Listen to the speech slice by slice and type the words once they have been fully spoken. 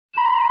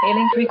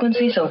Hailing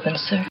frequencies open,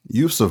 sir.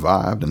 You've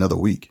survived another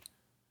week.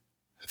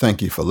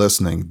 Thank you for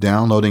listening,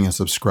 downloading, and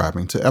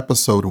subscribing to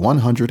episode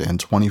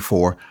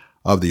 124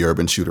 of the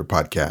Urban Shooter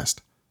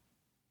Podcast.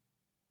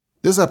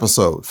 This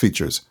episode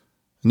features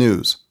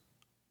news,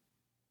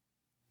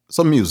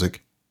 some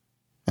music,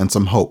 and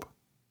some hope.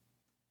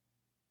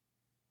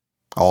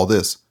 All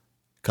this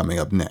coming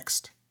up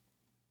next.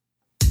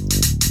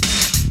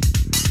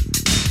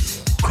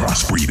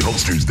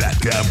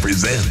 CrossbreedHolsters.com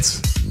presents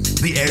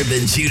the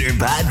Urban Shooter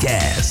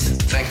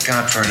Podcast. Thank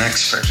God for an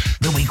expert.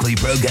 The weekly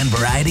pro-gun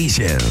variety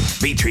show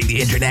featuring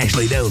the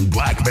internationally known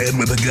black man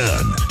with a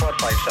gun.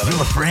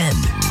 Your friend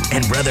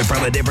and brother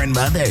from a different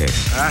mother.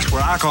 That's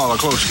what I call a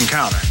close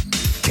encounter.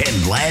 Ken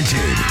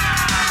Blanchard.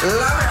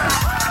 Love it.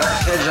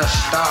 That kid's a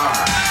star.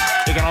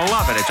 You're going to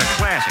love it. It's a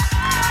classic.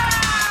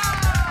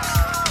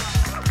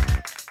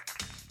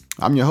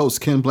 I'm your host,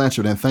 Ken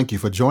Blanchard, and thank you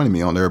for joining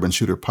me on the Urban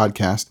Shooter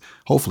Podcast.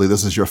 Hopefully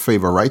this is your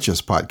favorite righteous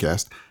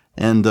podcast.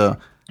 And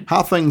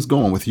how things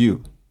going with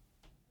you?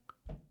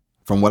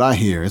 From what I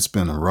hear, it's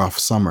been a rough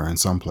summer in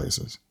some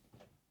places.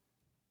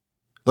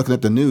 Looking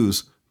at the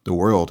news, the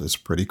world is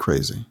pretty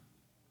crazy.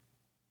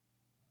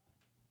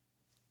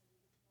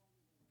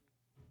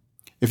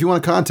 If you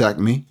want to contact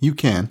me, you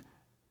can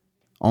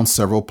on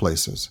several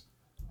places.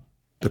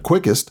 The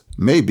quickest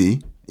may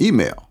be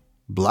email,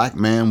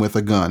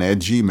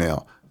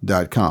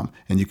 blackmanwithagun@gmail.com.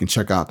 And you can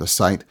check out the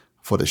site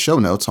for the show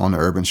notes on the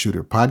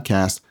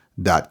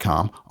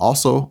urbanshooterpodcast.com,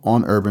 also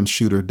on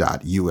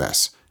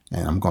urbanshooter.us.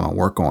 And I'm going to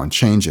work on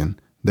changing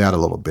that a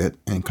little bit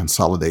and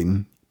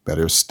consolidating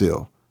better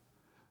still.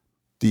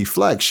 The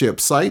flagship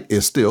site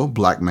is still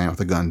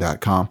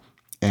blackmanwithagun.com.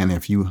 And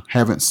if you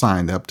haven't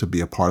signed up to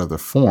be a part of the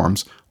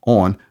forums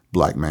on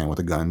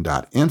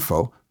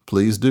blackmanwithagun.info,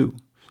 please do.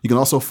 You can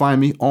also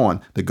find me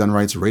on the Gun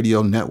Rights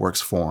Radio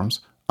Network's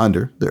forums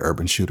under the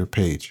Urban Shooter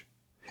page.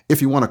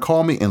 If you want to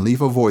call me and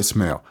leave a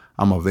voicemail,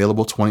 I'm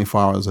available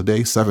 24 hours a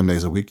day, 7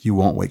 days a week. You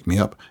won't wake me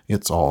up.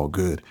 It's all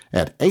good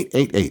at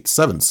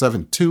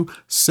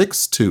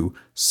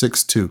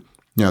 888-772-6262.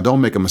 Now,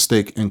 don't make a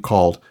mistake and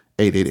call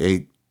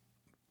 888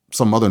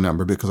 some other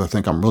number, because I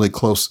think I'm really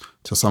close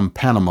to some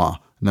Panama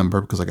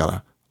number, because I got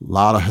a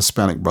lot of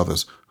Hispanic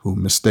brothers who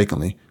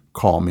mistakenly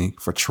call me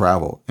for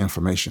travel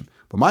information.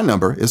 But my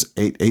number is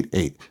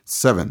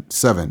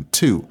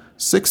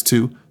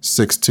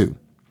 888-772-6262.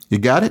 You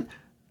got it?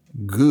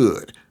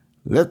 Good.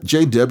 Let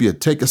JW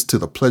take us to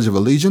the Pledge of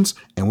Allegiance,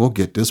 and we'll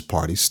get this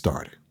party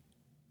started.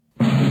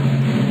 I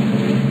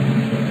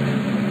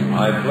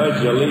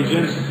pledge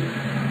allegiance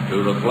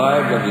to the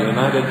flag of the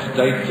United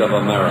States of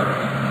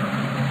America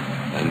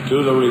and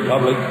to the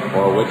republic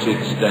for which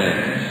it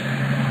stands,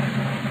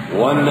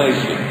 one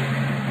nation,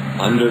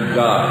 under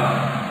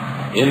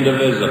God,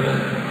 indivisible,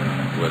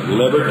 with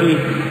liberty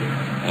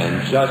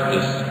and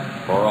justice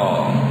for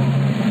all.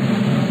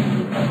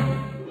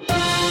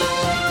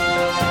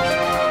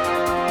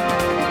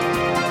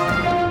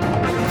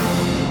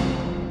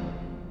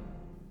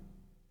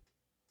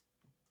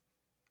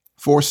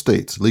 Four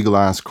states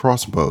legalized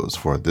crossbows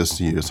for this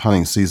year's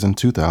hunting season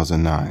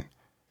 2009.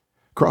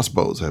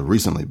 Crossbows have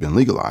recently been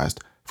legalized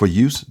for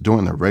use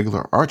during the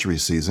regular archery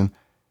season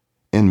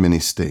in many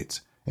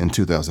states. In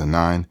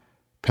 2009,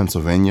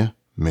 Pennsylvania,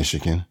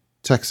 Michigan,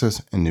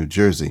 Texas, and New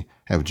Jersey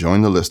have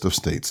joined the list of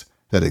states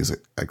that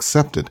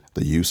accepted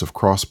the use of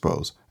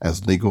crossbows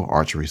as legal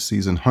archery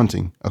season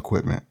hunting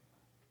equipment.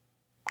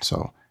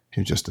 So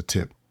here's just a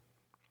tip.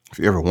 If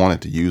you ever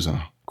wanted to use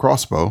a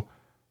crossbow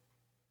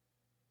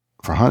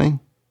for hunting,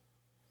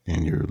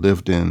 and you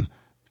lived in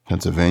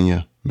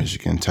Pennsylvania,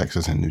 Michigan,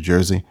 Texas, and New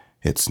Jersey,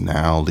 it's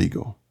now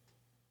legal.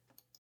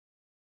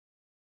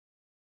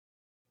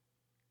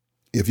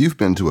 If you've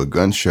been to a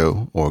gun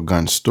show or a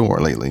gun store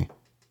lately,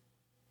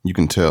 you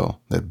can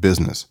tell that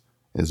business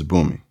is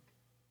booming.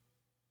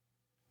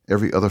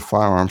 Every other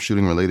firearm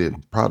shooting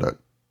related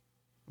product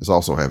is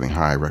also having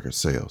high record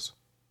sales.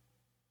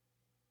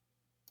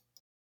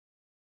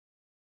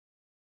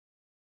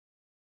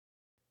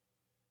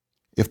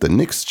 If the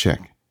NICS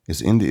check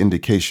is in the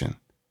indication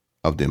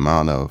of the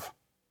amount of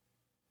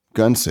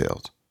gun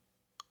sales,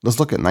 let's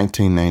look at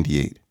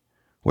 1998,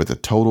 where the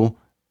total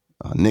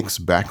NICS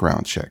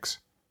background checks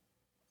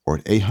were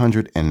at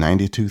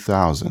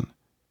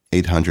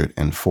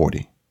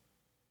 892,840.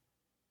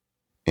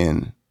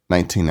 In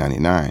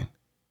 1999,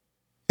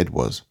 it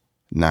was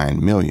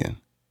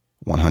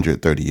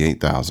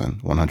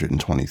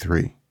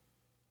 9,138,123.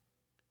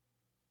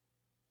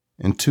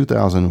 In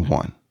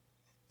 2001,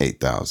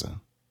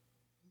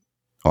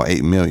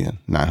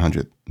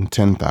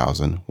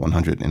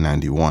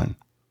 8,910,191.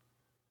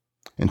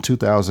 In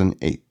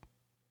 2008,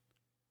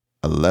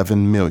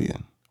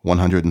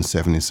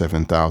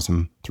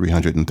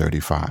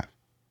 11,177,335.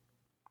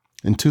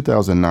 In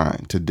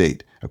 2009, to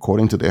date,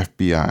 according to the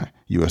FBI,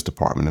 U.S.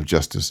 Department of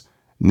Justice,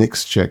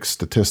 NICS check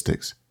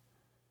statistics,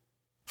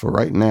 for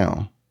right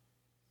now,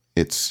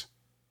 it's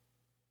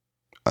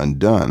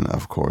undone,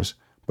 of course,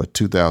 but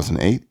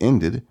 2008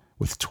 ended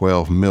with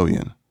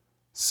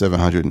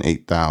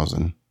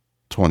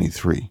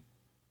 12,708,023.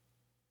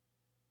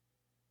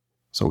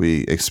 So So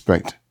we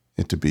expect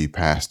it to be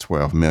past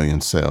 12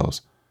 million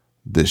sales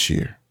this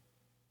year.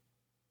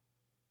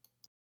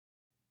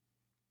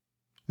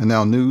 And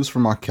now news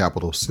from our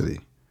capital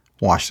city,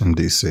 Washington,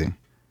 D.C.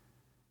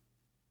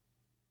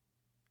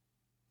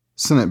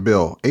 Senate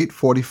Bill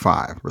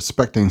 845,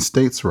 Respecting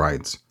States'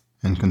 Rights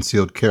and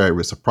Concealed Carry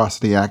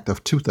Reciprocity Act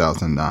of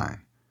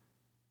 2009,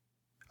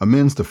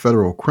 amends the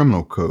Federal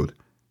Criminal Code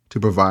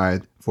to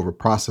provide for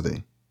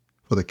reciprocity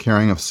for the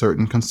carrying of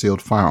certain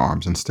concealed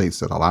firearms in states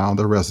that allow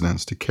their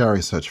residents to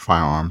carry such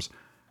firearms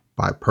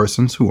by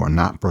persons who are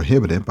not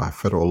prohibited by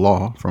federal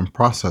law from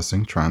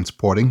processing,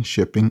 transporting,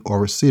 shipping,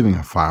 or receiving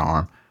a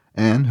firearm,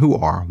 and who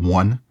are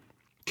 1.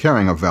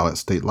 Carrying a valid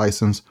state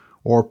license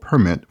or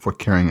permit for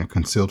carrying a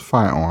concealed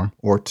firearm,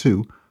 or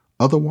 2.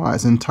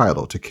 Otherwise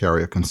entitled to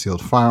carry a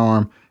concealed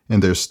firearm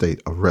in their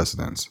state of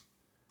residence.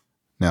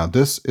 Now,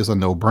 this is a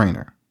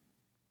no-brainer.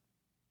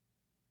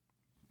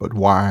 But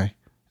why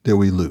did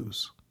we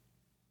lose?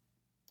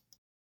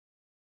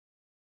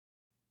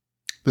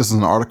 This is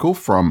an article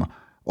from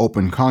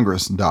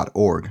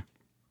opencongress.org,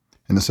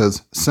 and it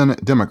says,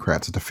 Senate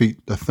Democrats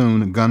defeat the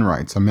Thune Gun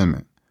Rights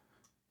Amendment.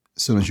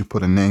 As soon as you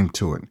put a name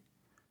to it,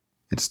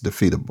 it's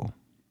defeatable.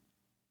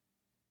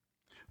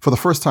 For the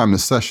first time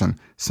this session,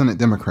 Senate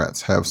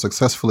Democrats have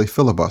successfully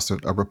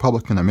filibustered a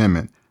Republican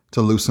amendment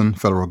to loosen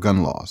federal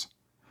gun laws.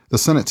 The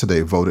Senate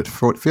today voted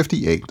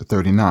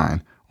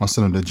 58-39 on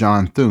Senator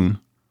John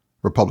Thune,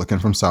 Republican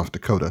from South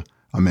Dakota,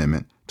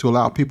 amendment to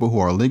allow people who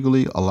are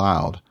legally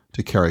allowed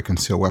to carry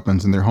concealed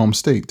weapons in their home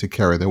state to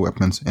carry their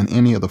weapons in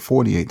any of the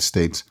 48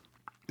 states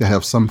that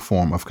have some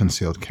form of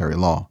concealed carry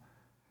law.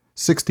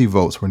 60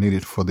 votes were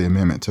needed for the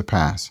amendment to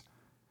pass.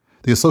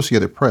 The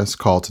Associated Press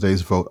called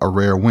today's vote a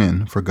rare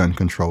win for gun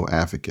control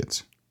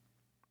advocates.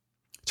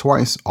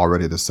 Twice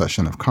already this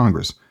session of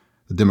Congress,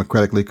 the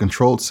democratically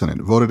controlled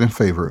Senate voted in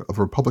favor of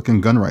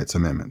Republican gun rights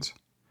amendments.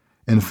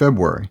 In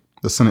February,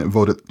 the Senate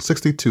voted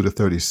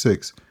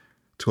 62-36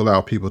 to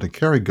allow people to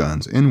carry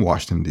guns in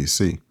Washington,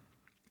 D.C.,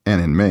 and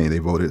in May they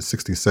voted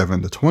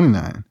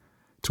 67-29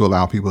 to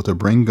allow people to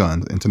bring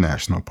guns into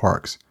national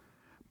parks.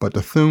 But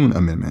the Thune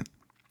Amendment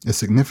is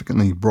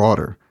significantly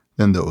broader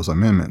than those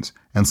amendments,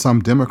 and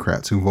some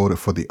Democrats who voted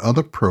for the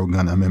other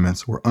pro-gun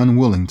amendments were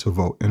unwilling to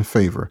vote in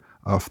favor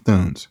of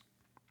Thune's.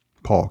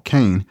 Paul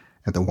Kane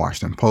at the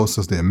Washington Post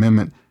says the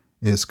amendment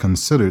is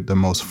considered the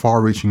most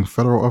far-reaching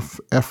federal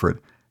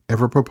effort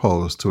ever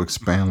proposed to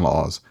expand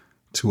laws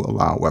to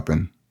allow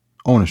weapon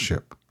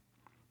ownership.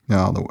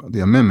 Now,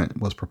 the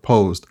amendment was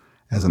proposed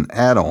as an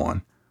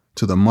add-on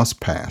to the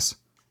must-pass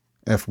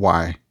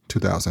FY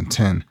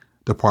 2010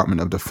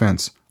 Department of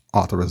Defense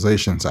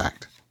Authorizations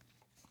Act.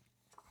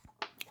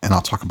 And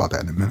I'll talk about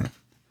that in a minute.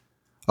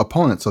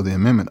 Opponents of the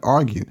amendment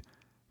argued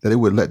that it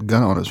would let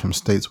gun owners from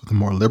states with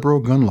more liberal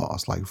gun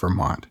laws like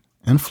Vermont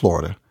and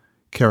Florida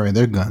carry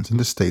their guns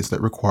into states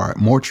that require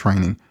more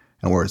training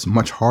and where it's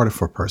much harder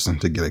for a person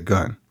to get a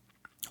gun,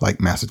 like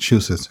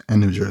Massachusetts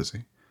and New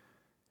Jersey.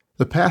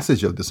 The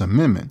passage of this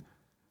amendment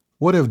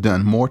would have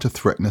done more to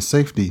threaten the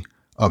safety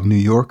of New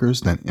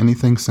Yorkers than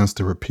anything since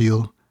the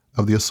repeal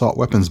of the assault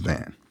weapons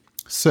ban,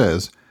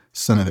 says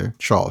Senator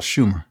Charles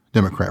Schumer,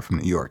 Democrat from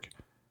New York,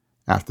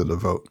 after the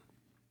vote.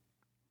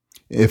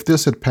 If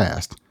this had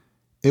passed,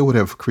 it would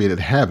have created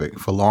havoc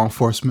for law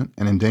enforcement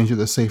and endangered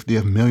the safety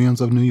of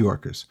millions of New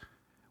Yorkers.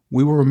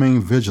 We will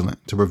remain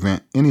vigilant to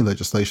prevent any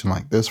legislation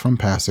like this from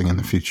passing in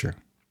the future.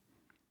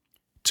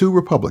 2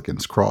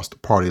 Republicans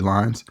crossed party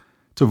lines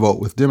to vote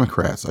with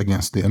Democrats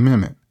against the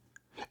amendment.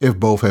 If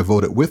both had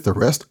voted with the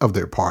rest of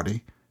their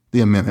party,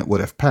 the amendment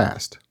would have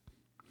passed.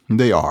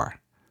 They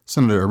are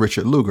Senator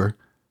Richard Lugar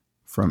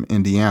from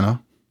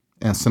Indiana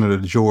and Senator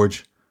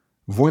George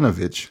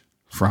Voinovich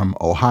from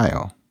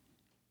Ohio.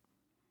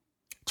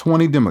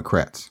 20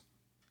 Democrats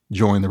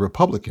joined the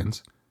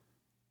Republicans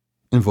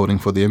in voting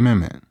for the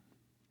amendment.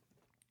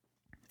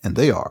 And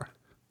they are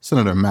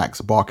Senator Max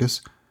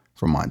Baucus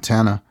from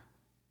Montana,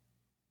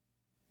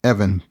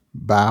 Evan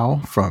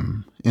Bow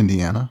from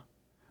Indiana,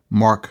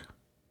 Mark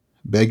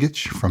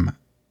Begich from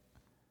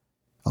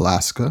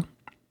Alaska,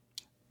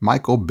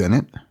 Michael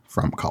Bennett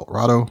from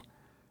Colorado,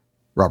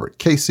 Robert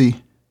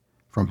Casey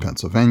from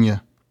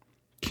Pennsylvania,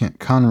 Kent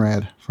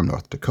Conrad from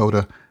North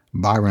Dakota,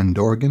 Byron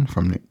Dorgan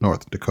from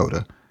North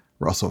Dakota,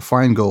 Russell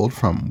Feingold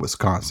from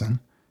Wisconsin,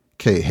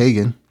 Kay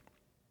Hagan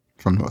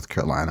from North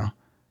Carolina,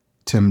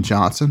 Tim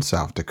Johnson,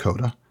 South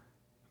Dakota,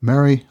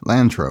 Mary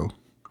Landreau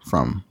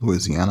from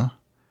Louisiana,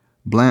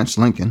 Blanche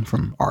Lincoln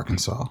from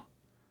Arkansas,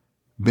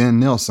 Ben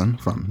Nelson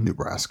from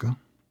Nebraska,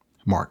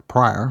 Mark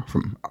Pryor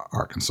from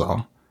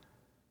Arkansas,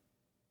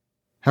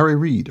 Harry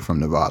Reid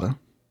from Nevada,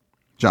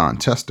 John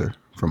Tester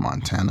from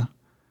Montana,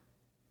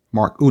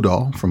 Mark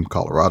Udall from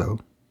Colorado,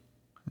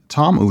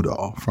 Tom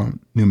Udall from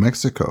New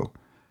Mexico,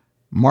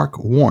 Mark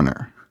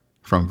Warner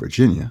from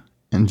Virginia,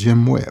 and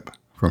Jim Webb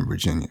from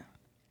Virginia.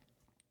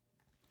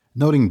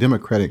 Noting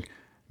Democratic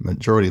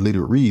Majority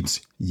Leader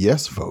Reid's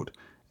yes vote,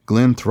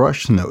 Glenn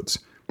Thrush notes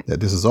that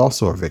this is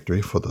also a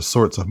victory for the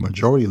sorts of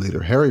Majority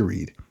Leader Harry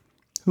Reid,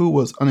 who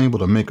was unable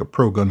to make a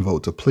pro-gun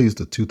vote to please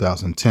the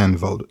 2010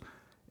 vote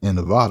in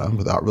Nevada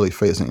without really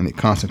facing any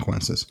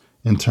consequences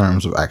in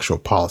terms of actual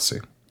policy.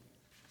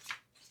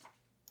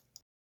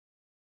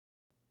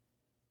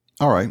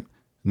 All right,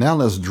 now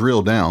let's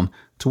drill down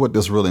to what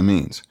this really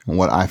means and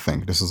what I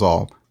think. This is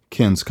all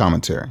Ken's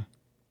commentary.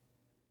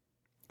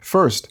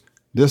 First,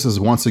 this is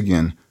once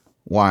again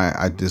why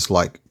I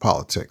dislike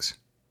politics.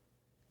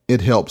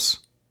 It helps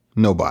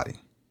nobody.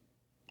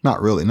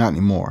 Not really, not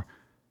anymore.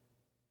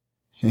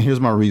 And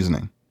here's my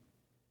reasoning.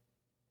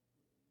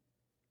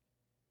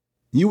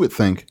 You would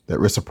think that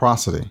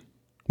reciprocity,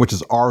 which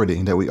is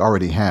that we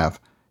already have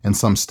in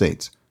some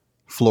states,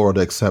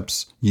 Florida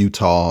accepts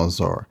Utah's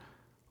or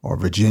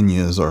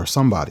Virginia's or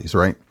somebody's,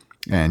 right?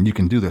 And you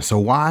can do this. So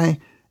why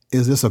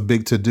is this a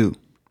big to-do?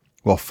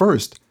 Well,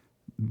 first,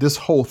 this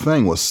whole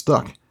thing was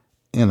stuck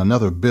in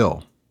another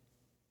bill.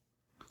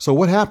 So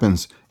what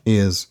happens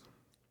is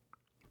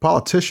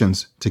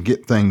politicians, to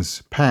get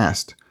things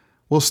passed,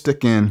 will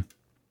stick in,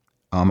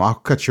 I'll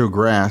cut your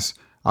grass,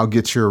 I'll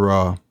get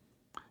your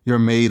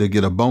maid to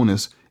get a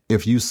bonus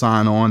if you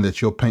sign on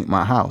that you'll paint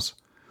my house.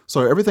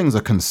 So everything's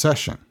a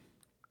concession.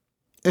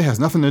 It has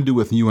nothing to do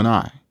with you and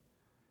I.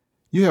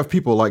 You have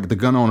people like the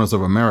Gun Owners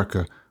of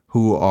America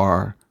who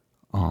are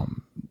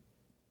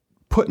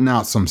putting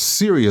out some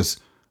serious,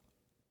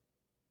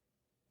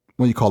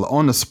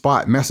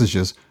 on-the-spot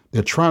messages.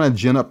 They're trying to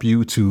gin up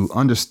you to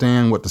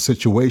understand what the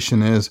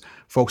situation is.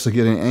 Folks are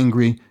getting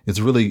angry. It's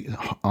really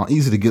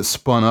easy to get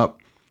spun up.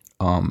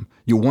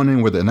 You're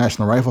wondering where the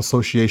National Rifle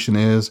Association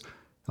is.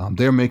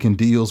 They're making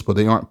deals, but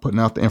they aren't putting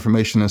out the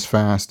information as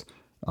fast.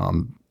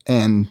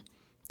 And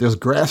there's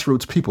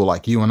grassroots people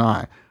like you and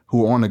I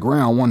who are on the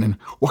ground wondering,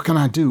 what can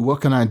I do? What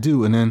can I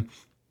do? And then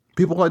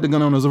people like the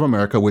Gun Owners of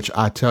America, which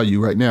I tell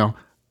you right now,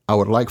 I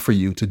would like for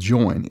you to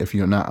join if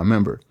you're not a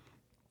member.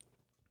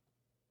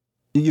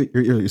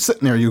 You're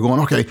sitting there, you're going,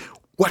 okay,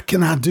 what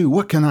can I do?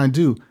 What can I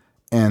do?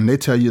 And they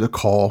tell you to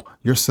call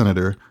your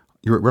senator,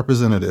 your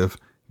representative,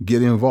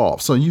 get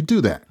involved. So you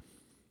do that.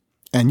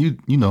 And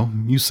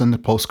you send the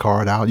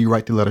postcard out, you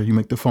write the letter, you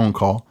make the phone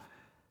call.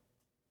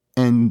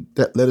 And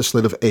that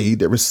legislative aide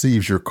that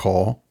receives your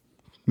call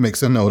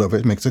makes a note of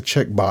it, makes a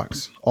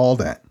checkbox, all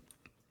that.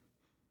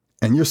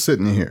 And you're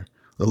sitting here,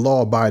 the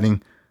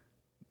law-abiding,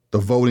 the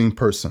voting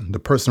person, the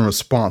person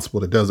responsible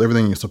that does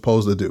everything you're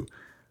supposed to do.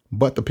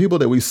 But the people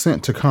that we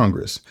sent to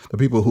Congress, the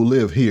people who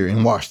live here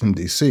in Washington,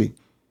 D.C.,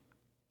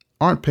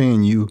 aren't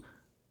paying you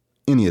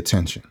any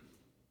attention.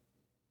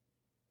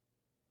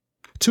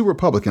 Two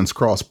Republicans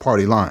crossed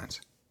party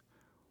lines.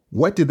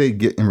 What did they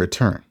get in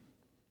return?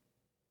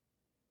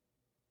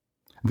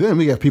 Then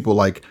we have people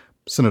like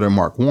Senator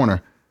Mark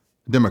Warner,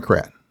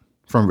 Democrat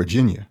from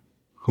Virginia,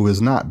 who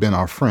has not been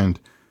our friend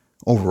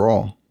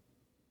overall.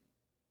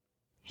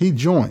 He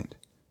joined.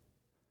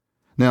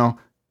 Now,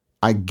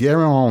 I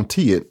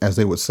guarantee it, as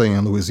they would say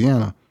in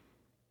Louisiana,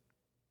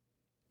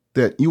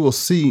 that you will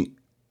see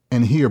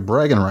and hear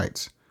bragging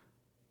rights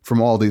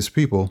from all these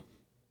people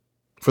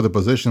for the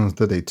positions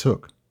that they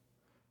took.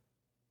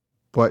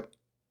 But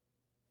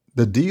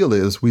the deal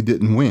is we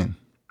didn't win.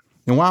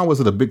 And why was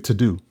it a big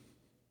to-do?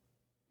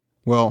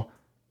 Well,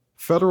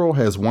 federal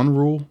has one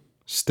rule,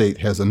 state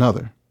has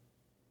another.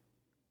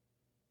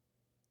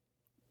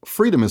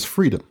 Freedom is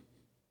freedom,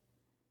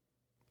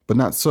 but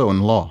not so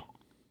in law.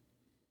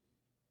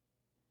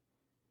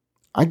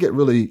 I get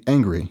really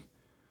angry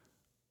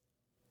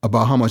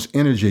about how much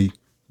energy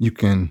you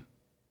can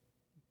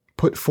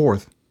put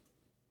forth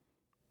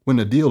when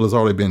the deal has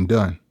already been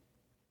done.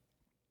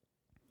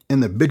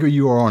 And the bigger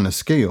you are on the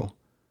scale,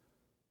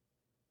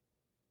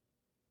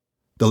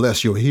 the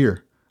less you'll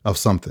hear of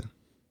something.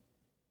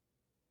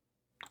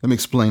 Let me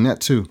explain that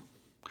too.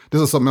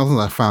 This is something else that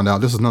I found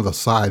out. This is another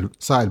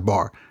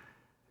sidebar.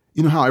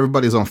 You know how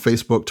everybody's on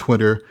Facebook,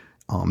 Twitter,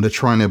 they're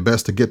trying their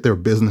best to get their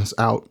business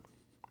out.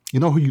 You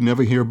know who you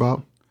never hear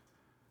about?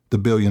 The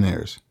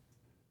billionaires.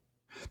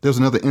 There's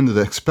another end of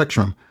the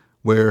spectrum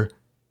where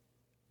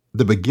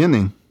the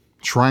beginning,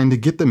 trying to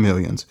get the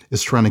millions,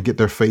 is trying to get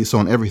their face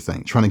on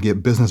everything, trying to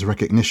get business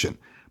recognition.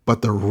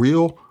 But the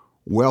real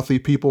wealthy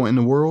people in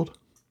the world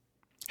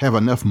have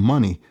enough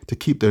money to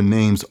keep their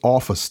names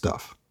off of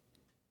stuff.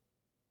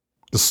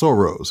 The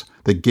Soros,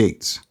 the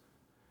Gates,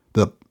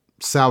 the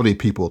Saudi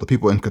people, the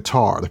people in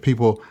Qatar, the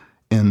people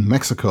in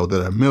Mexico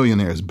that are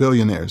millionaires,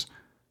 billionaires.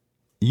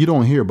 You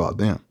don't hear about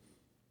them.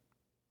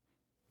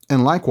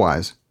 And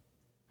likewise,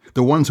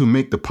 the ones who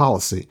make the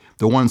policy,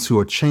 the ones who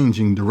are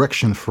changing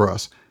direction for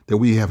us that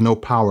we have no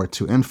power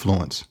to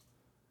influence,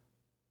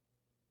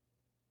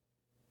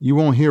 you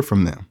won't hear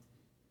from them.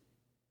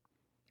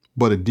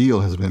 But a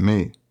deal has been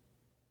made.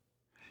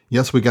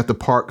 Yes, we got the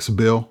parks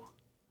bill.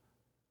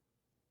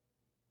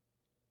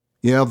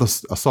 Yeah, the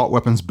assault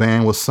weapons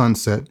ban was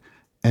sunset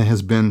and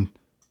has been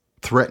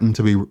threatened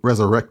to be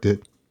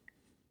resurrected.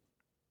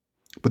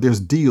 But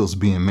there's deals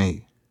being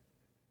made.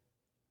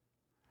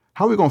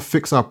 How are we going to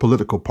fix our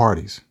political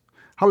parties?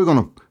 How are we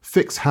going to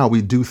fix how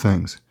we do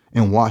things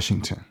in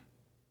Washington?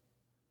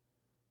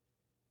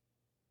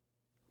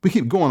 We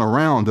keep going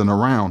around and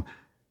around.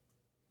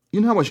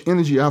 You know how much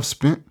energy I've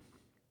spent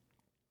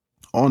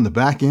on the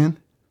back end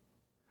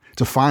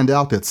to find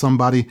out that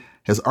somebody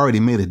has already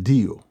made a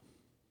deal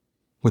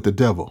with the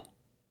devil.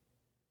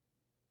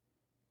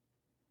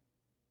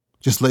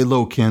 Just lay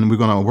low, Ken. We're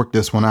going to work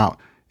this one out.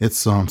 It's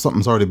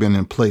something's already been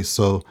in place,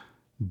 so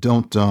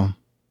don't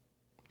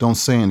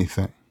say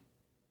anything.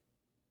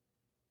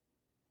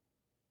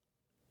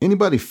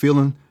 Anybody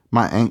feeling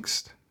my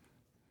angst?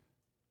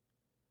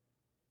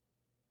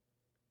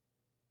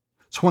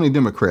 20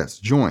 Democrats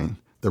joined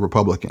the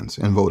Republicans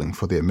in voting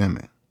for the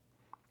amendment.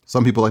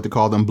 Some people like to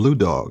call them blue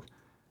dog,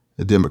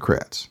 the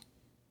Democrats.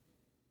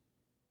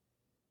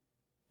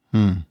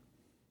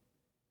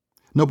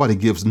 Nobody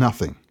gives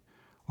nothing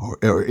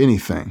or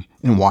anything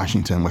in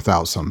Washington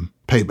without some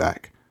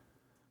payback.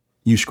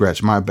 You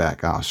scratch my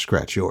back, I'll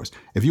scratch yours.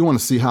 If you want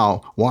to see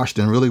how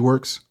Washington really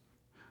works,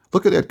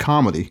 look at that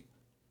comedy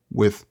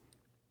with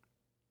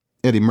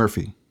Eddie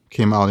Murphy.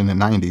 Came out in the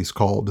 90s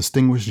called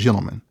Distinguished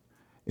Gentleman.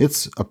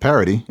 It's a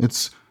parody.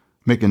 It's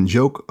making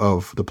joke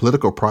of the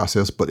political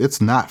process, but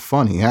it's not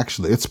funny,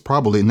 actually. It's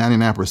probably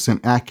 99%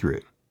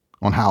 accurate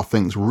on how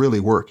things really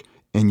work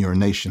in your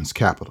nation's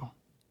capital.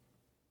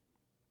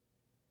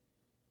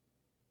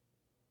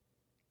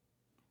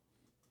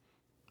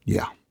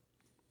 Yeah.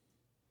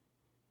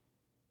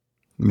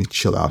 Let me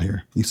chill out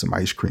here, eat some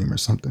ice cream or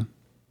something.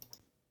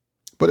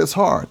 But it's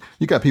hard.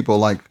 You got people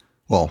like,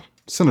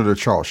 Senator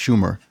Charles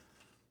Schumer.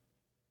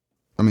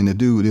 I mean, the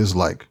dude is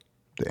like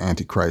the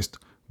Antichrist,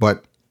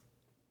 but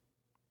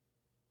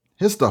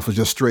his stuff is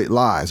just straight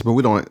lies, but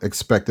we don't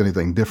expect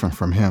anything different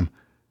from him.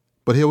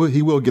 But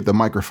he will get the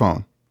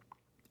microphone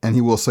and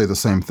he will say the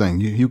same thing.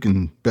 You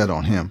can bet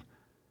on him.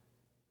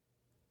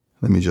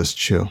 Let me just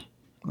chill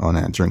on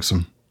that. Drink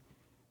some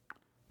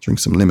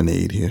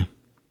lemonade here.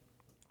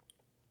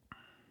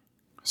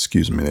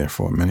 Excuse me there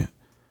for a minute.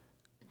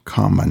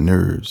 Calm my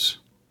nerves.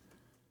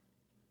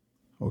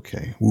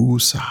 Okay.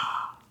 Woo-sa.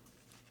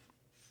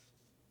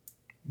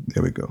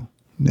 There we go.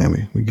 Now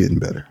we're getting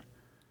better.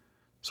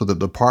 So the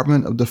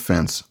Department of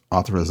Defense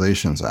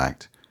Authorizations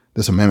Act,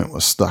 this amendment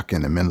was stuck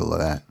in the middle of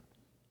that.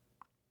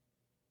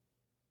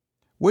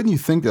 Wouldn't you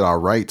think that our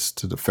rights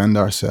to defend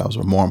ourselves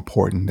are more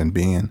important than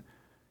being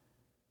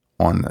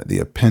on the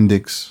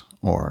appendix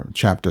or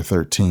chapter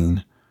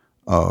 13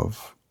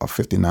 of a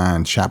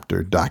 59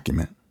 chapter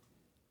document?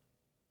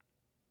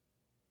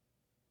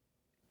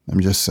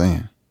 I'm just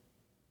saying.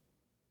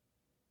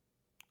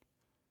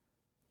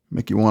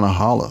 Make you want to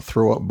holler,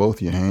 throw up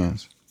both your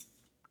hands.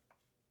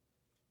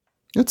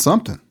 It's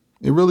something.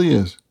 It really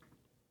is.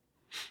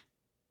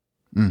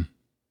 I'm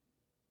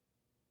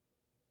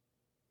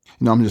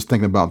just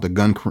thinking about the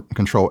Gun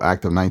Control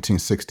Act of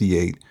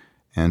 1968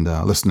 and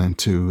listening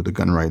to the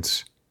Gun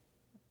Rights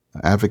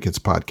Advocates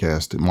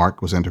podcast that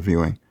Mark was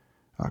interviewing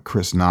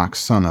Chris Knox,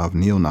 son of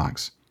Neil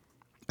Knox.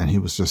 And he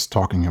was just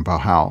talking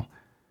about how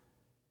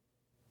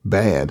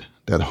bad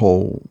that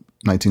whole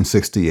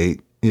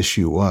 1968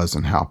 issue was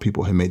and how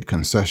people had made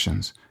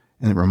concessions.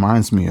 And it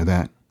reminds me of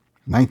that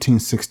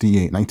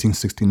 1968,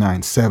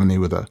 1969, 70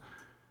 with a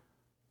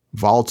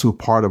volatile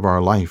part of our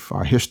life,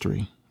 our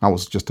history. I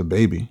was just a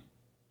baby.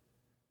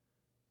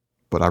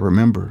 But I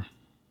remember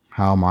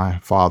how my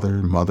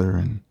father, mother,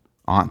 and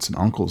aunts and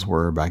uncles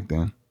were back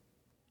then.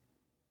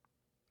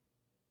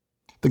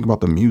 Think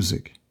about the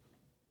music.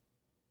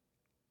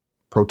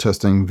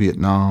 Protesting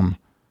Vietnam,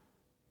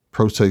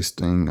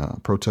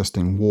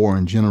 protesting war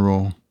in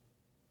general,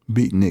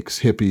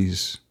 beatniks,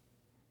 hippies.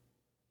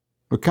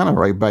 We're kind of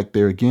right back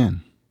there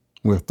again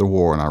with the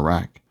war in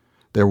Iraq.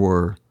 There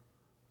were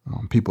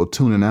people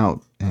tuning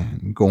out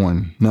and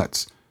going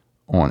nuts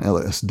on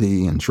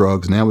LSD and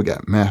drugs. Now we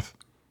got meth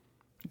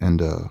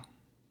and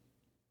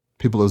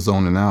people are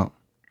zoning out.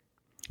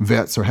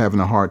 Vets are having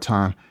a hard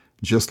time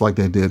just like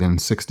they did in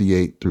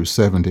 68 through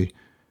 70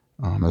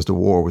 as the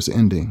war was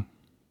ending.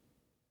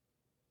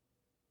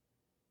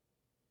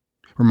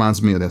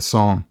 Reminds me of that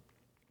song,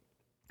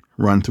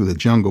 Run Through the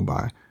Jungle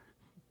by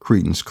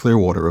Creedence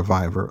Clearwater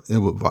Revival.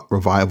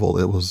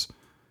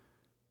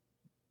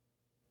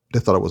 They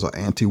thought it was an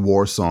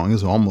anti-war song. It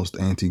was almost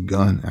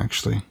anti-gun,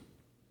 actually.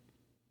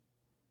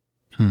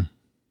 The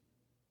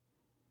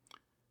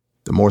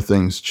more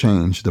things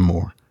change, the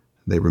more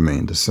they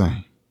remain the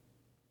same.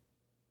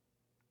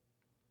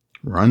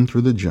 Run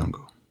Through the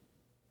Jungle.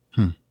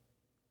 You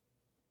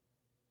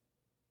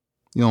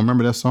don't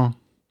remember that song?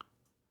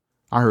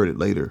 I heard it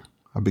later.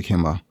 I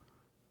became a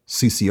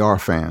CCR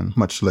fan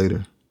much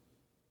later.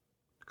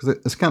 Because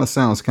it kind of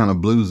sounds kind of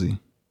bluesy.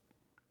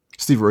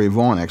 Stevie Ray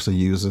Vaughan actually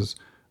uses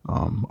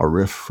a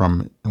riff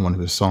from one of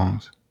his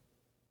songs.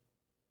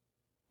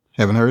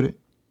 Haven't heard it?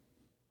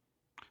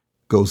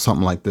 Goes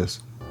something like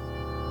this.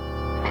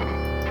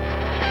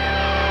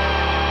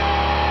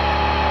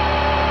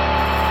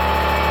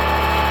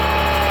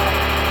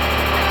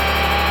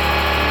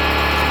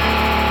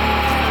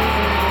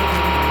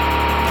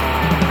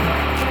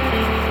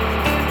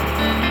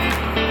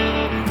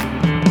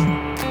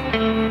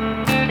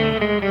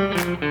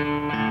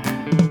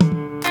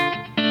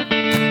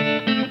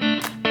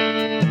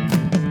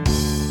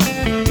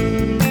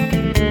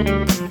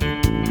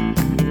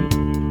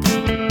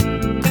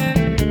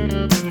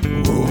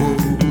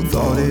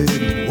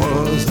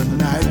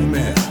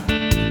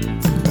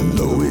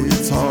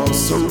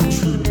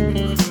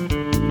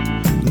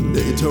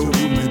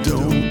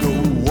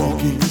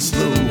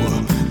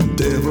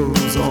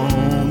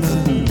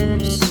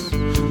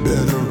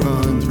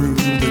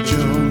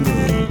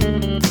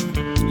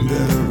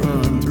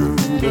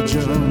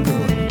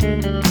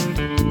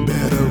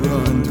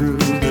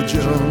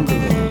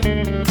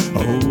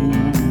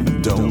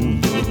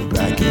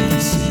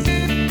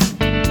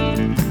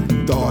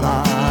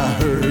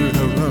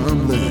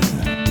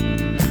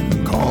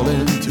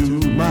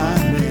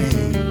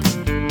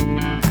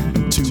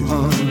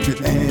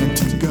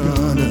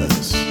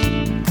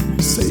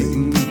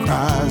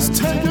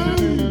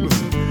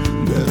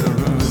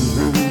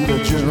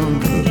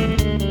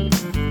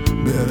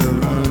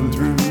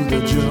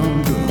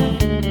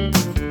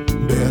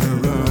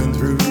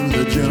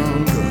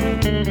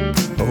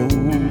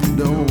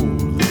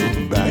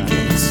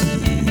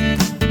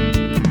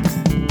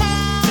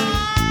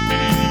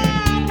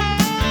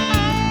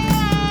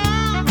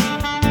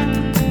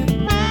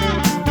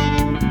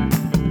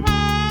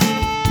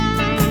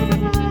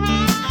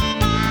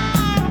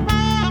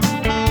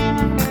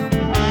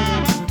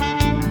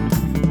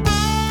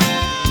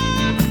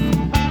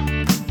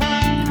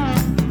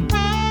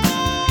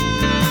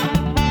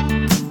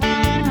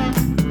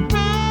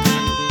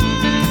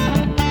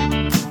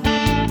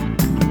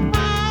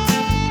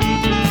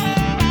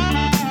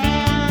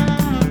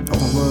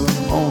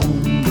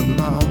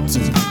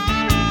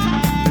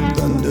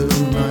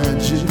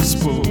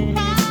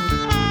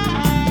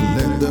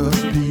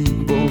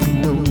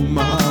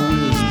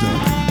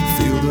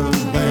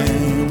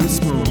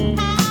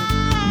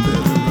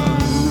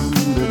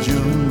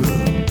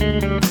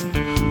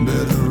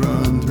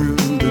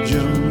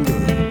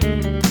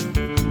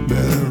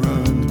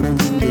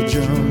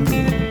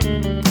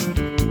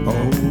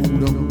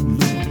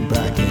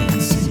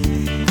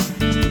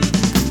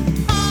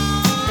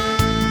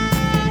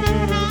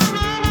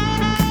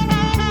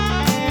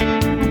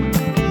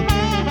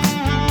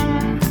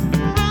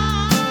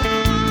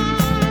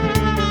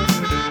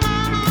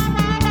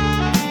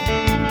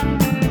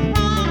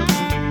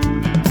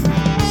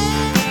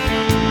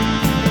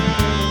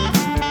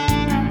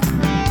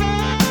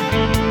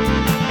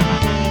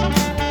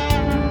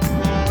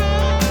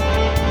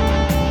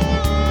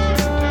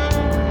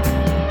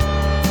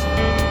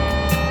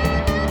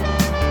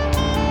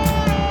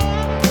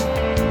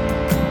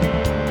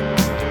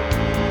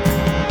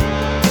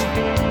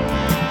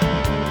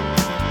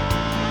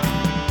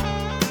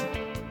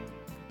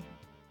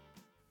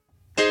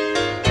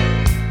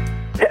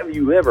 Have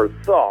you ever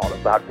thought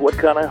about what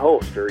kind of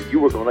holster you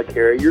were going to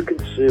carry your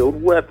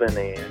concealed weapon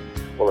in?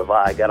 Well, have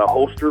I got a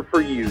holster for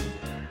you?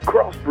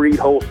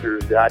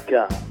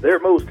 CrossbreedHolsters.com. They're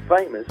most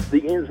famous,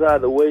 the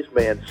inside the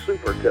waistband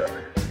super tuck.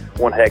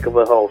 One heck of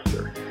a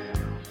holster.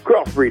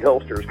 Crossbreed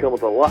holsters come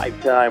with a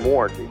lifetime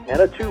warranty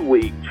and a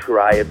 2-week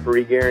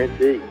try-it-free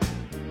guarantee.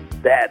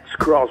 That's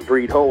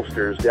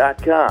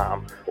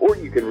CrossbreedHolsters.com, or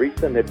you can reach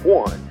them at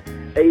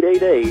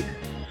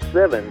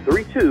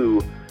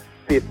 1-888-732-5011.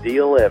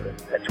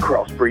 That's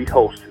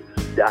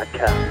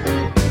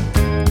CrossbreedHolsters.com.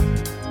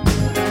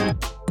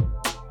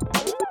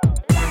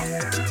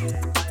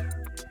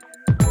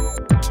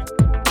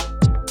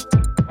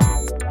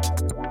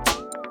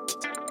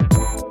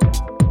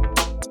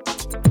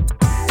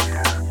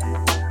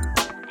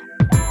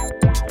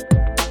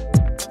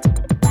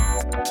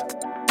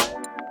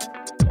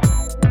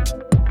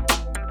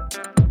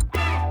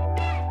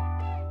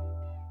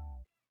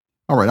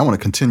 All right, I want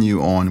to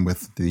continue on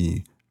with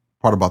the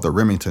part about the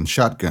Remington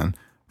shotgun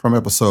from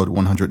episode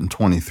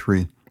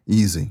 123,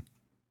 Easy.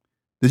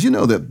 Did you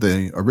know that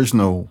the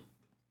original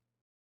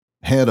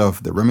head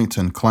of the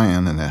Remington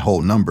clan and that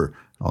whole number,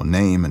 or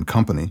name and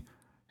company,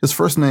 his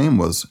first name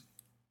was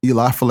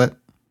Eli Follett?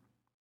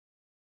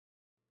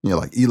 Yeah,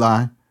 like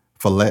Eli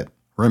Follett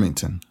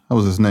Remington. That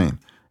was his name.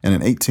 And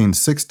in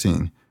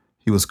 1816,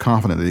 he was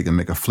confident that he could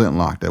make a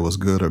flintlock that was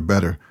good or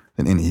better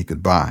than any he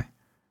could buy.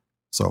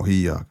 So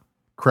he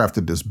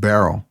crafted this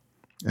barrel,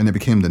 and it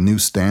became the new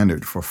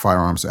standard for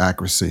firearms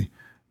accuracy.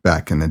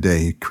 Back in the day,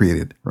 he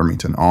created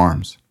Remington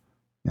Arms.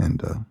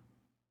 And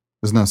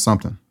isn't that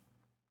something?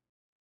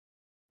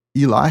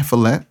 Eli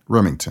Follett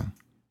Remington,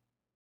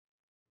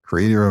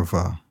 creator of,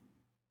 the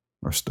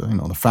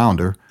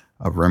founder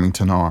of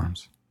Remington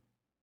Arms.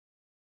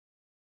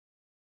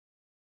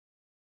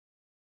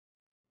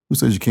 Who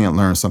says you can't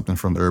learn something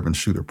from the Urban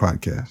Shooter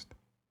podcast?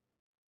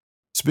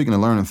 Speaking of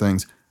learning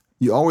things,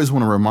 you always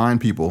want to remind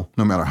people,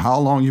 no matter how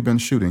long you've been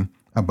shooting,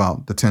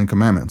 about the 10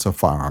 commandments of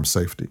firearm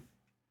safety.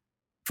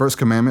 First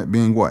commandment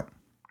being what?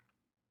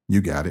 You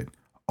got it.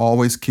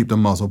 Always keep the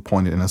muzzle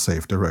pointed in a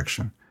safe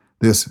direction.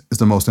 This is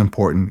the most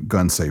important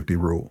gun safety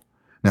rule.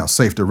 Now,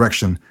 safe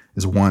direction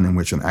is one in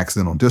which an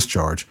accidental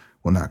discharge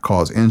will not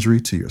cause injury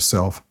to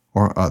yourself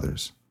or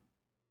others.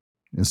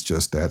 It's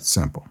just that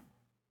simple.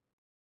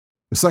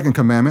 The second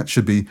commandment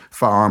should be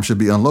firearms should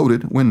be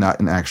unloaded when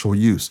not in actual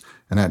use,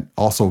 and that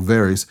also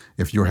varies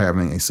if you're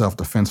having a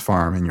self-defense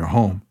firearm in your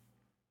home.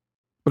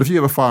 But if you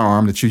have a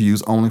firearm that you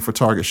use only for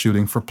target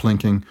shooting, for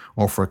plinking,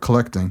 or for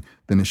collecting,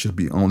 then it should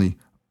be only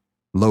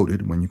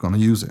loaded when you're going to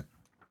use it.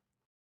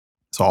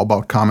 It's all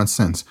about common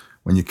sense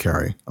when you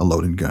carry a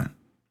loaded gun.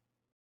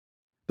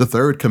 The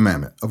third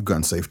commandment of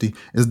gun safety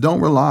is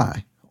don't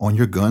rely on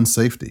your gun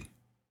safety.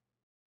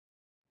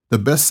 The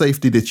best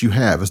safety that you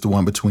have is the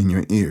one between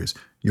your ears,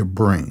 your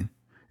brain.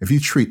 If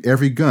you treat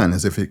every gun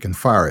as if it can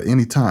fire at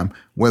any time,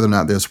 whether or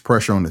not there's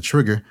pressure on the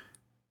trigger,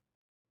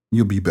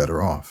 you'll be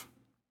better off.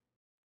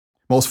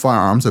 Most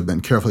firearms have been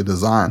carefully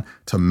designed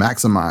to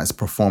maximize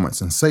performance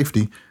and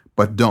safety,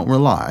 but don't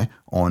rely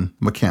on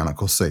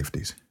mechanical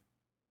safeties.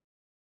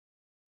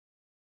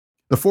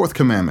 The fourth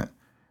commandment,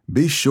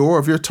 be sure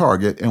of your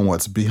target and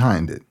what's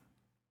behind it.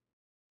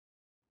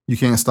 You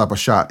can't stop a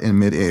shot in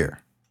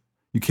midair.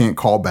 You can't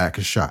call back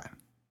a shot.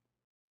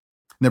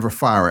 Never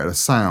fire at a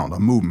sound, a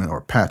movement, or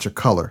a patch of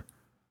color.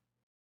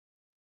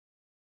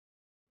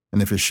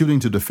 And if you're shooting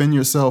to defend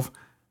yourself,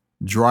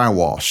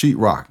 drywall,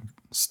 sheetrock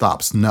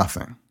stops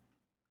nothing.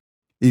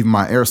 Even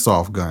my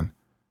airsoft gun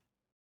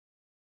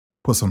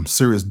put some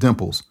serious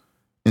dimples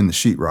in the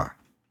sheetrock.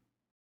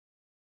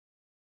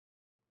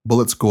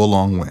 Bullets go a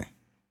long way.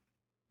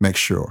 Make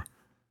sure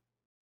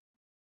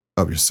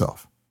of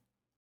yourself.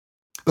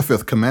 The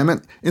fifth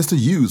commandment is to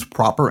use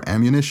proper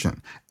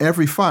ammunition.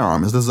 Every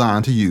firearm is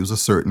designed to use a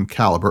certain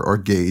caliber or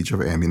gauge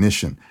of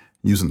ammunition.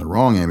 Using the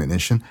wrong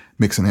ammunition,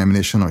 mixing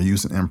ammunition, or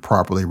using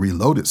improperly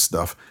reloaded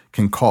stuff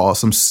can cause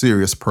some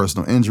serious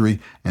personal injury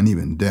and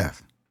even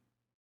death.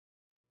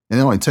 And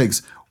it only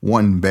takes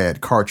one bad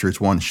cartridge,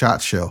 one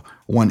shot shell,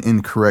 one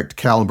incorrect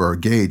caliber or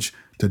gauge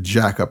to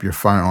jack up your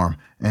firearm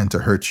and to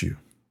hurt you.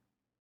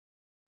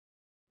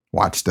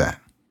 Watch that.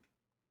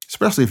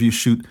 Especially if you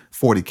shoot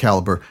 .40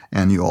 caliber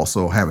and you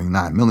also having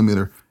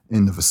 9mm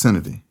in the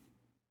vicinity.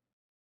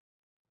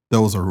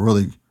 Those are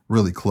really,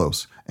 really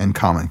close and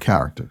common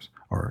characters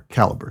or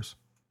calibers.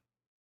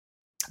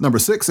 Number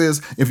 6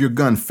 is if your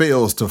gun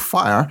fails to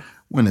fire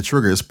when the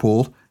trigger is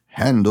pulled,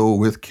 handle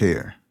with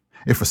care.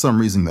 If for some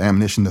reason the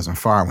ammunition doesn't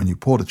fire when you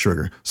pull the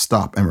trigger,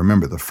 stop and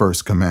remember the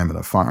first commandment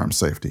of firearm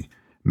safety.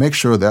 Make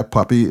sure that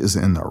puppy is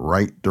in the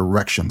right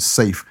direction,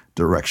 safe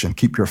direction.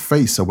 Keep your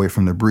face away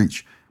from the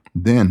breech.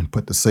 Then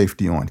put the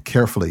safety on.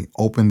 Carefully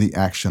open the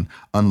action,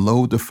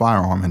 unload the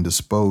firearm, and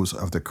dispose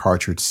of the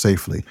cartridge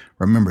safely.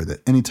 Remember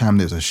that anytime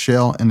there's a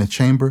shell in the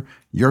chamber,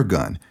 your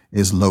gun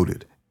is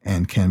loaded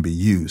and can be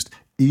used,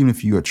 even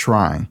if you are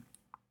trying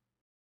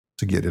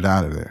to get it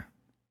out of there.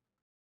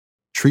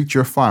 Treat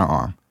your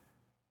firearm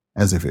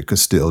as if it could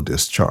still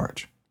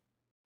discharge.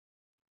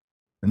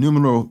 The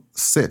numero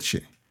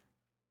 7,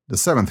 The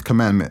 7th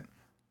commandment,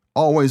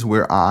 always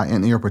wear eye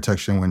and ear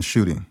protection when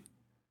shooting.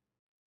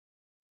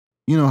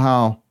 You know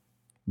how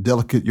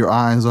delicate your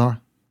eyes are?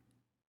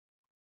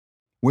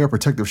 Wear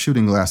protective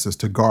shooting glasses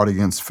to guard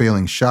against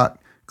failing shot,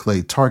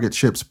 clay target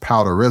chips,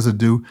 powder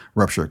residue,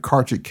 ruptured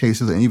cartridge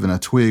cases, and even a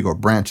twig or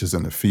branches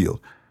in the field.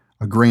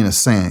 A grain of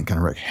sand can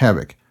wreak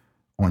havoc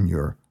on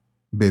your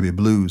baby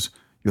blues,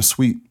 your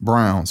sweet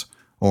browns,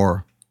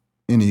 or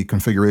any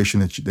configuration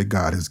that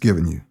God has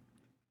given you.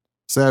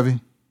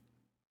 Savvy?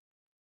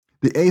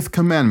 The 8th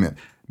commandment,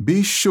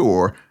 be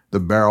sure the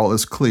barrel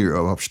is clear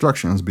of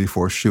obstructions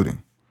before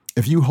shooting.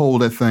 If you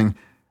hold that thing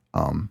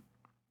in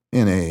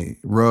a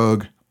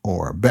rug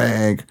or a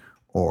bag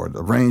or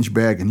the range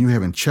bag and you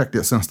haven't checked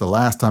it since the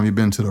last time you've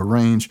been to the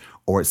range,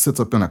 or it sits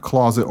up in a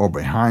closet or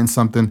behind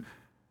something,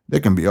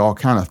 there can be all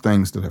kind of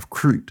things that have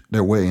creeped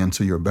their way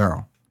into your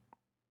barrel.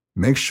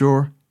 Make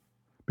sure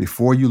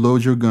before you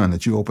load your gun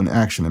that you open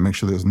action and make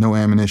sure there's no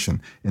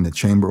ammunition in the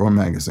chamber or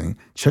magazine.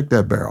 Check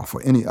that barrel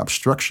for any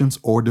obstructions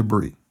or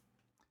debris.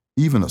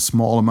 Even a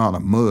small amount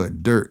of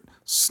mud, dirt,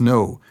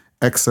 snow,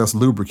 excess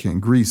lubricant,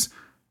 grease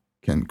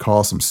can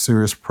cause some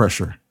serious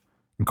pressure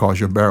and cause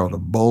your barrel to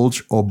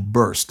bulge or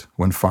burst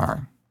when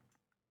firing.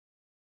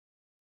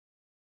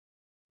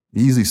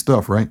 Easy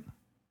stuff, right?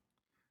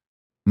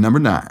 Number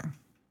 9,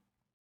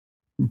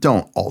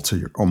 don't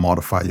alter or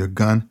modify your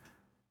gun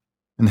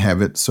and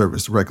have it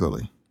serviced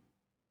regularly.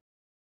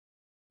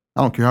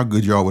 I don't care how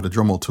good you are with a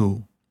Dremel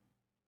tool.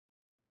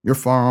 Your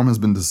firearm has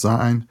been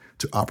designed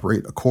to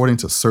operate according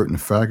to certain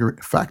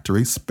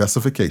factory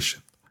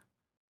specifications.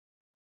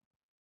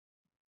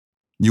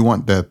 You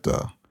want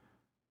that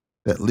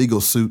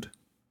legal suit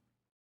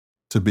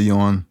to be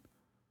on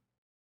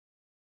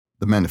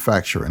the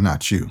manufacturer,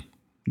 not you,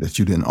 that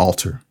you didn't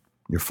alter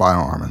your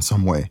firearm in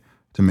some way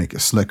to make it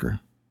slicker.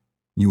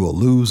 You will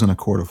lose in a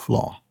court of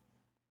law.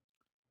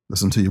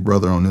 Listen to your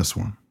brother on this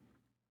one.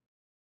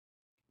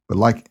 But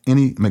like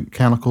any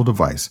mechanical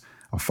device,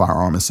 a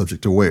firearm is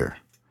subject to wear.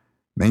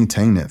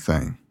 Maintain that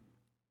thing.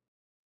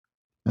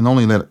 And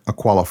only let a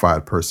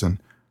qualified person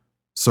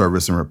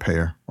service and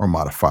repair or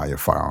modify your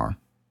firearm.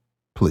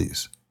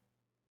 Please.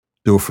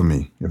 Do it for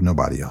me, if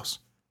nobody else.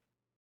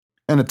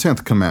 And the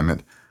 10th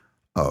commandment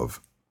of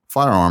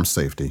firearm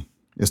safety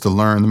is to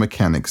learn the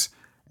mechanics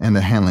and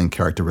the handling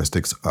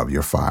characteristics of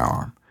your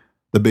firearm.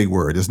 The big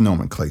word is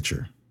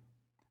nomenclature.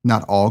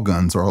 Not all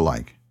guns are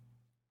alike.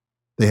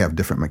 They have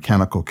different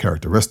mechanical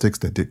characteristics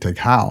that dictate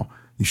how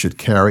you should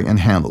carry and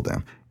handle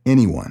them.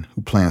 Anyone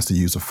who plans to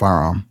use a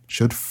firearm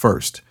should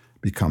first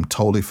become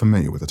totally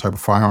familiar with the type of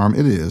firearm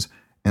it is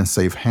and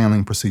safe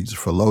handling procedures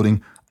for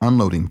loading,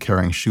 unloading,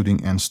 carrying,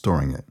 shooting, and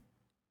storing it.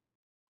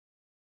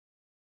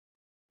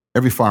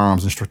 Every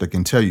firearms instructor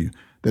can tell you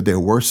that their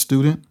worst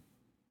student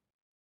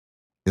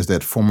is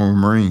that former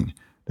Marine,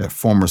 that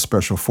former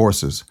Special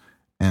Forces,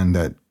 and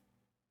that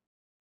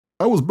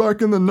I was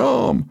back in the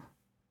NOM.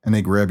 And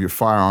they grab your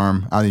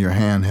firearm out of your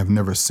hand, have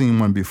never seen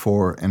one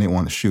before, and they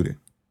want to shoot it.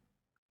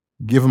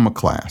 Give them a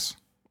class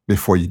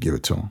before you give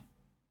it to them.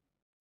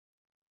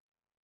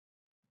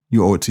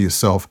 You owe it to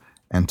yourself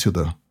and to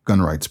the gun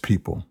rights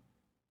people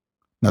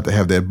not to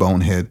have that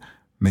bonehead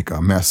make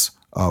a mess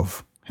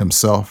of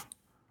himself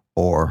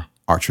or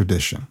our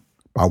tradition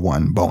by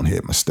one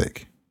bonehead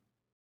mistake.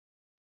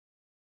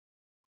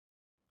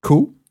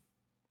 Cool?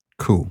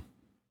 Cool.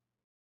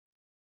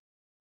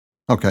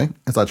 Okay,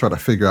 as I try to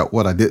figure out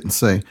what I didn't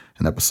say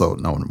in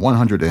episode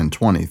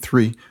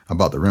 123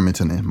 about the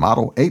Remington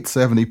Model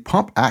 870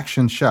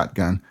 pump-action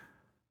shotgun,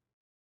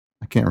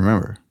 I can't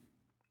remember.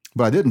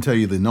 But I didn't tell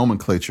you the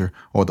nomenclature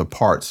or the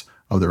parts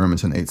of the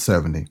Remington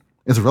 870.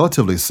 It's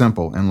relatively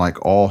simple, and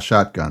like all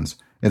shotguns,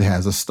 it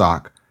has a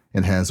stock,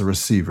 it has a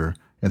receiver,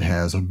 it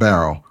has a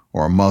barrel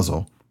or a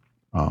muzzle,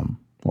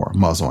 or a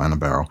muzzle and a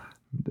barrel.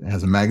 It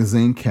has a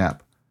magazine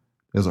cap,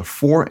 there's a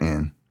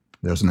fore-end,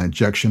 there's an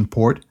ejection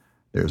port,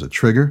 there's a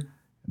trigger,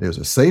 there's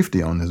a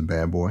safety on this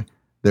bad boy,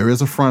 there is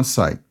a front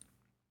sight,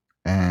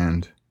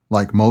 and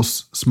like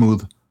most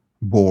smooth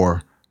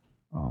bore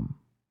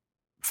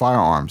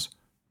firearms,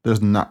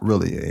 there's not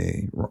really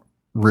a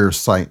rear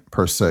sight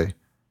per se.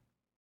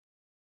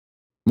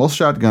 Most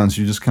shotguns,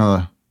 you just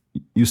kind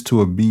of used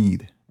to a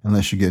bead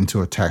unless you get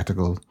into a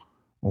tactical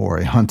or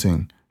a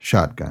hunting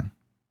shotgun.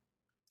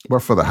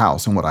 But for the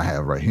house and what I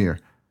have right here,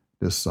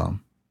 this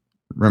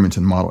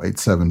Remington Model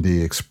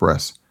 870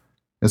 Express,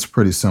 it's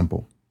pretty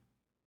simple.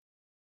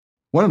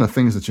 One of the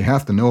things that you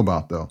have to know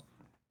about, though,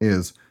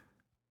 is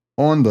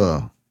on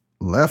the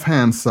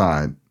left-hand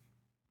side,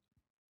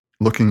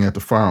 looking at the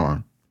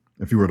firearm,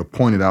 if you were to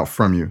point it out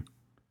from you,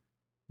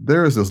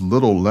 there is this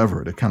little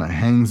lever that kind of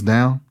hangs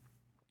down.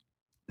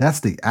 That's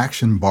the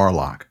action bar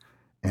lock,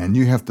 and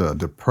you have to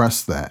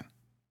depress that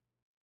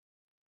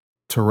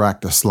to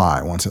rack the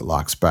slide once it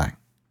locks back.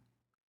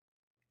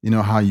 You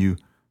know how you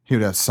hear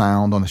that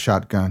sound on the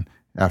shotgun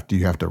after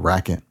you have to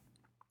rack it?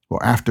 Well,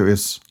 after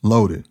it's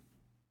loaded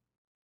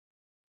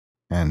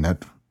and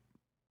that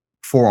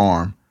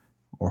forearm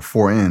or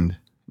fore-end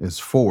is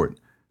forward,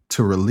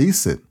 to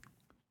release it,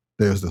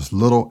 there's this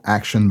little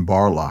action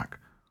bar lock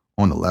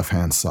on the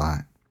left-hand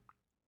side.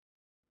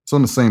 It's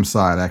on the same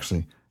side,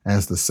 actually,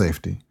 as the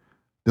safety.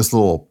 This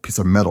little piece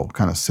of metal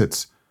kind of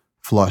sits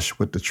flush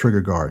with the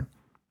trigger guard,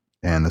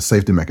 and the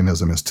safety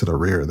mechanism is to the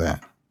rear of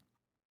that.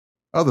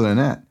 Other than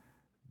that,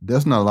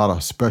 there's not a lot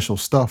of special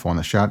stuff on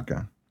the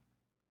shotgun.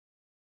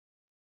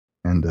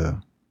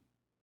 And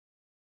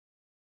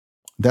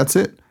that's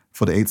it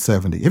for the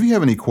 870. If you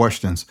have any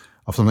questions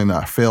of something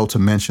that I failed to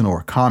mention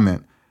or a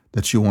comment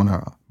that you want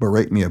to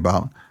berate me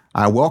about,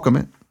 I welcome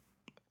it.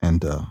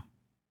 And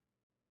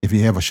if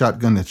you have a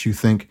shotgun that you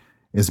think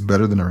is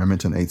better than a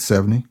Remington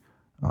 870,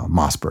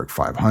 Mossberg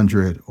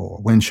 500 or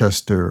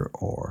Winchester,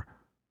 or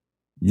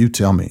you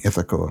tell me,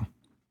 Ithaca,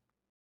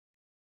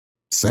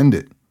 send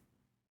it.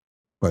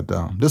 But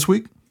this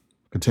week,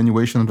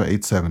 continuation of the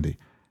 870.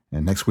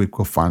 And next week,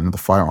 we'll find another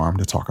firearm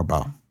to talk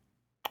about.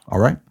 All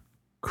right?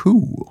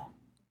 Cool.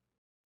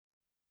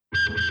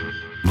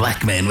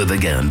 Black Man with a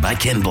Gun by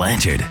Ken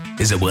Blanchard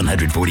is a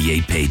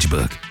 148-page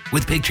book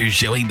with pictures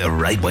showing the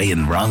right way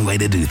and wrong way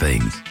to do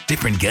things,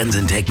 different guns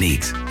and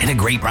techniques, and a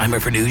great primer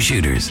for new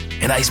shooters,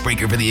 an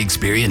icebreaker for the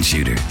experienced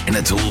shooter, and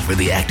a tool for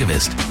the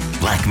activist.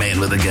 Black Man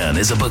with a Gun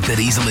is a book that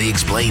easily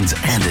explains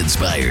and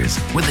inspires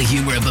with the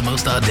humor of the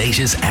most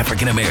audacious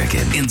African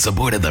American in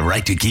support of the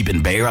right to keep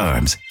and bear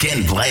arms,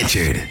 Ken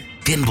Blanchard.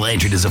 Ken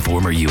Blanchard is a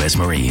former U.S.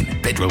 Marine,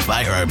 federal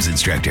firearms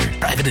instructor,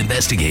 private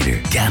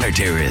investigator,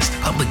 counter-terrorist,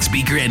 public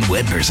speaker, and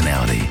web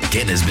personality.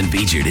 Ken has been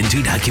featured in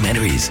 2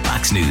 documentaries,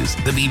 Fox News,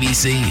 the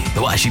BBC,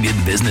 the Washington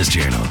Business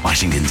Journal,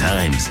 Washington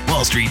Times,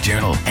 Wall Street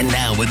Journal, and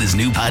now with his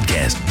new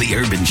podcast, The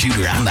Urban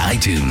Shooter, on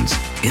iTunes.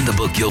 In the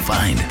book, you'll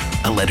find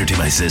A Letter to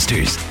My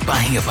Sisters,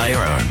 Buying a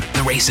Firearm,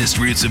 The Racist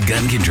Roots of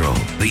Gun Control,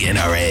 the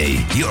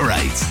NRA, Your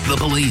Rights, the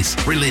Police,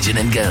 Religion,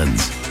 and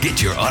Guns. Get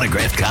your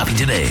autographed copy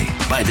today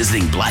by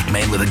visiting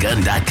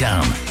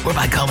blackmanwithagun.com or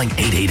by calling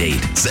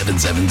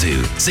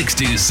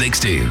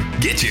 888-772-6262.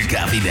 Get your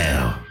copy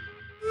now.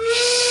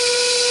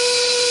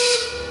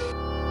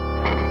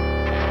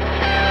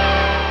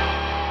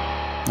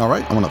 All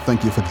right, I want to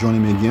thank you for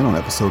joining me again on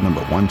episode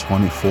number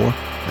 124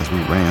 as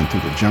we ran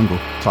through the jungle,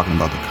 talking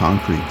about the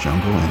concrete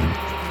jungle and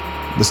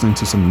listening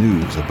to some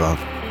news about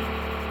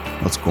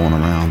what's going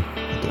around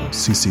with the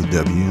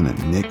CCW and the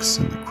Knicks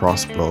and the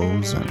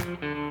Crossbows. And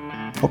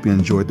hope you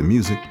enjoyed the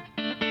music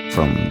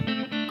from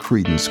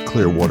Creedence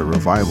Clearwater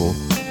Revival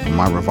and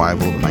my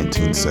revival of the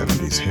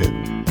 1970s hit.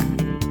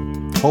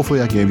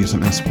 Hopefully I gave you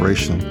some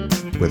inspiration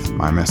with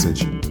my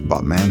message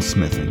about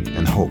mansmithing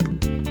and hope,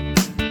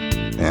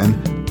 and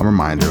a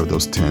reminder of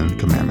those 10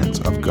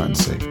 commandments of gun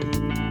safety.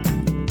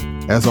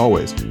 As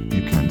always,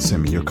 you can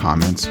send me your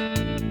comments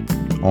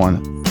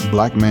on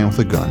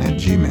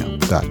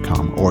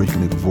blackmanwithagun@gmail.com, or you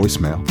can leave a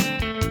voicemail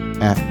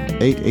at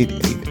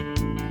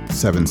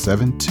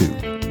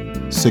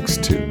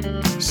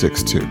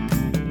 888-772-6262,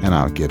 and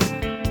I'll get it.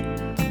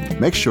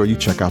 Make sure you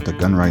check out the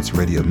Gun Rights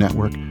Radio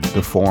Network,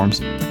 the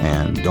forums,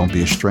 and don't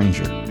be a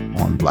stranger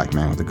on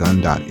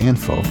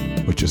blackmanwithagun.info,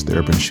 which is the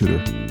Urban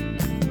Shooter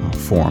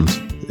forums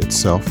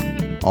itself.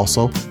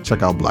 Also,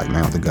 check out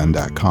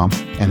blackmanwithagun.com,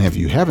 and if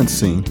you haven't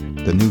seen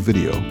the new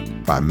video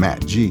by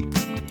Matt G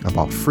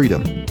about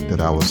freedom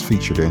that I was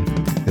featured in,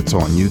 it's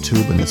on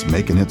YouTube and it's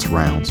making its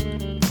rounds.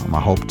 I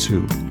hope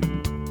to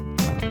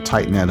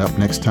tighten that up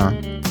next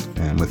time,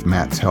 and with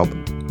Matt's help,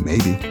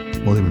 maybe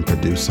we'll even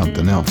produce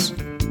something else.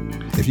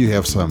 If you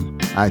have some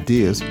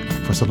ideas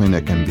for something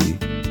that can be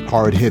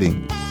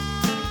hard-hitting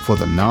for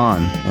the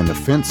non- and the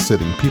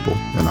fence-sitting people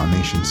in our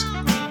nation's,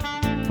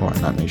 or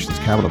not nation's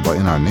capital, but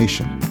in our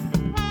nation,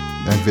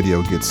 that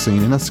video gets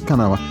seen. And that's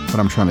kind of what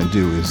I'm trying to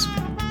do. Is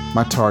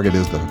my target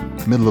is the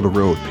middle of the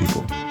road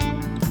people.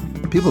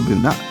 People are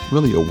not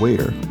really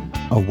aware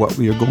of what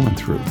we are going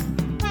through.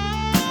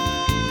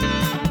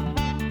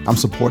 I'm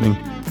supporting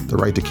the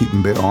right to keep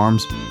and bear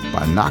arms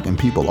by knocking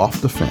people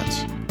off the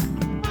fence.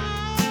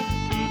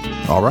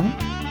 All right?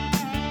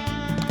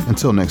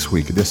 Until next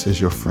week, this is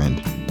your friend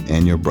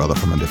and your brother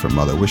from a different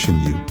mother wishing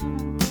you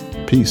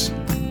peace.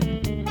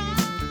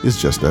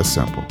 It's just that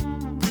simple.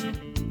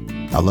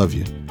 I love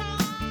you,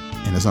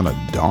 and there's not a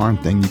darn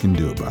thing you can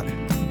do about it.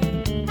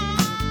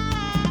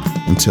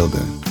 Until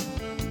then,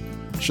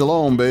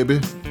 shalom, baby.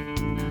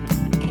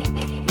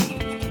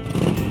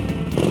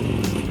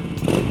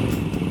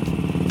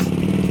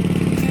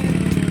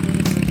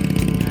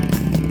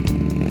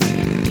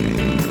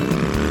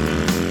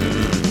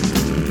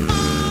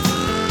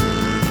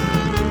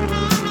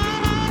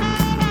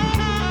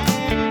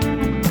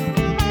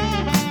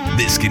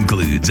 This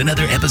concludes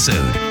another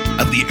episode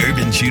of the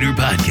Urban Shooter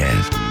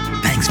Podcast.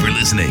 Thanks for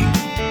listening.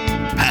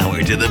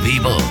 Power to the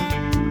people.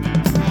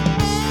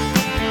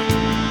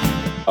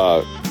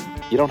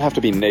 You don't have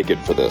to be naked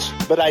for this.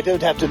 But I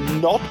don't have to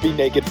not be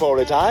naked for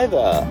it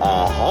either.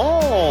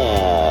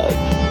 Aha!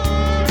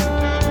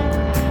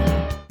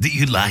 Do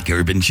you like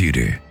Urban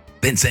Shooter?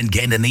 Then send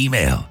Ken an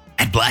email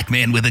at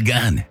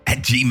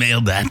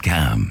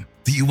blackmanwithagun@gmail.com.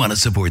 Do you want to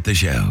support the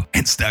show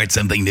and start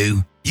something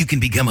new? You can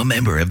become a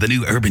member of the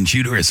new Urban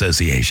Shooter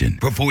Association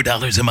for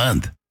 $4 a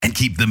month and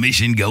keep the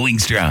mission going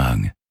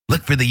strong.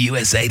 Look for the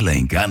USA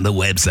link on the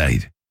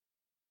website.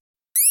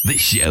 This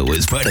show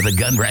is part of the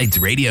Gun Rights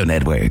Radio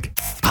Network.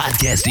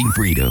 Podcasting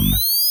freedom.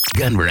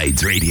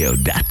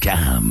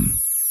 GunRightsRadio.com.